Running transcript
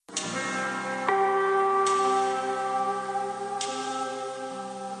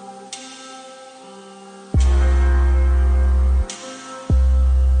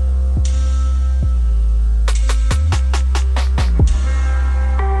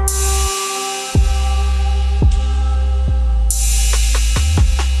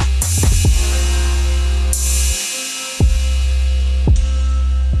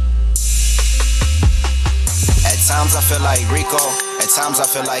feel like Rico, at times I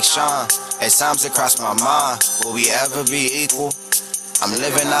feel like Sean. At times it crossed my mind, will we ever be equal? I'm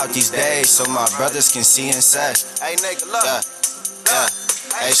living out these days so my brothers can see and say, hey nigga, look, yeah.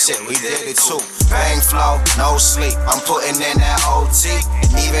 Hey shit, we did it too. Bang flow, no sleep, I'm putting in that OT.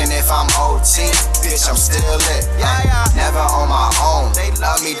 Even if I'm OT, bitch, I'm still lit. Never on my own, they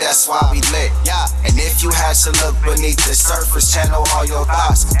love me, that's why we lit. And if you had to look beneath the surface, channel all your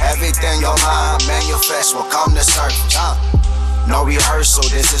thoughts. Everything your mind manifest will come to surface. No rehearsal,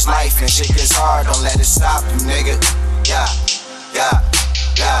 this is life and shit gets hard, don't let it stop you, nigga.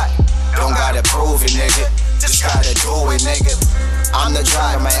 Don't gotta prove it, nigga, just gotta do it, nigga. I'm the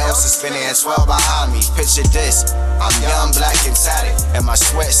driver, my else is spinning at 12 behind me. Picture this, I'm young, black and tatted, and my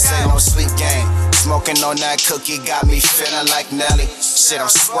sweat say no sleep game. Smoking on that cookie got me feeling like Nelly. Shit, I'm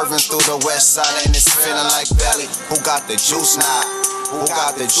swerving through the west side and it's feeling like belly. Who got the juice now? Who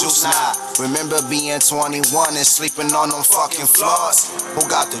got the juice now? Remember being 21 and sleeping on them fucking floors? Who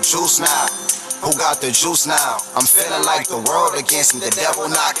got the juice now? Who got the juice now? I'm feeling like the world against me, the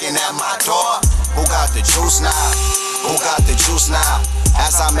devil knocking at my door. Who got the juice now? Who got the juice now?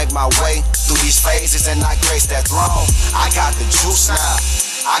 As I make my way through these phases and I grace that throne, I got the juice now.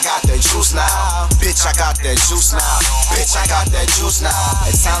 I got the juice now. Bitch, I got that juice now. Bitch, I got that juice now.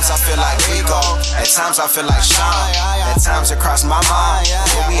 At times I feel like Rico, at times I feel like Sean. At times it crossed my mind,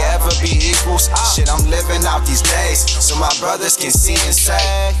 will we ever be equals? Shit, I'm living out these days so my brothers can see and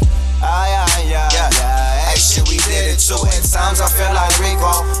say, hey shit, we did it too. At times I feel like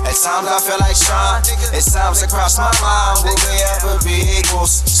Rico, at times I feel like Sean. At times it crossed my mind, will we ever be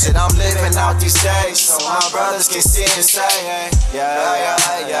equals? Shit, I'm living out these days so my brothers can see and say,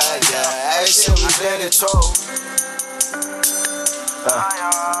 hey shit, we did it too.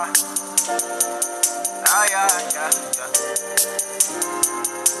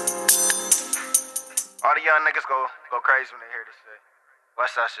 All the young niggas go crazy when they hear this shit.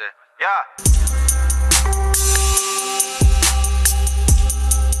 What's that shit?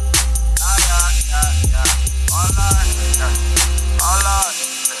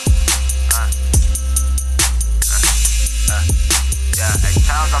 At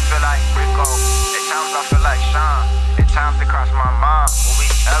times I feel like Rico, at times I feel like Sean. At times it crossed my mind, will we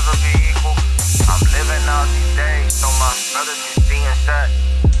ever be equal? I'm living out these days so my brothers can see and say,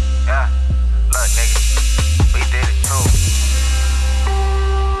 look nigga, we did it too.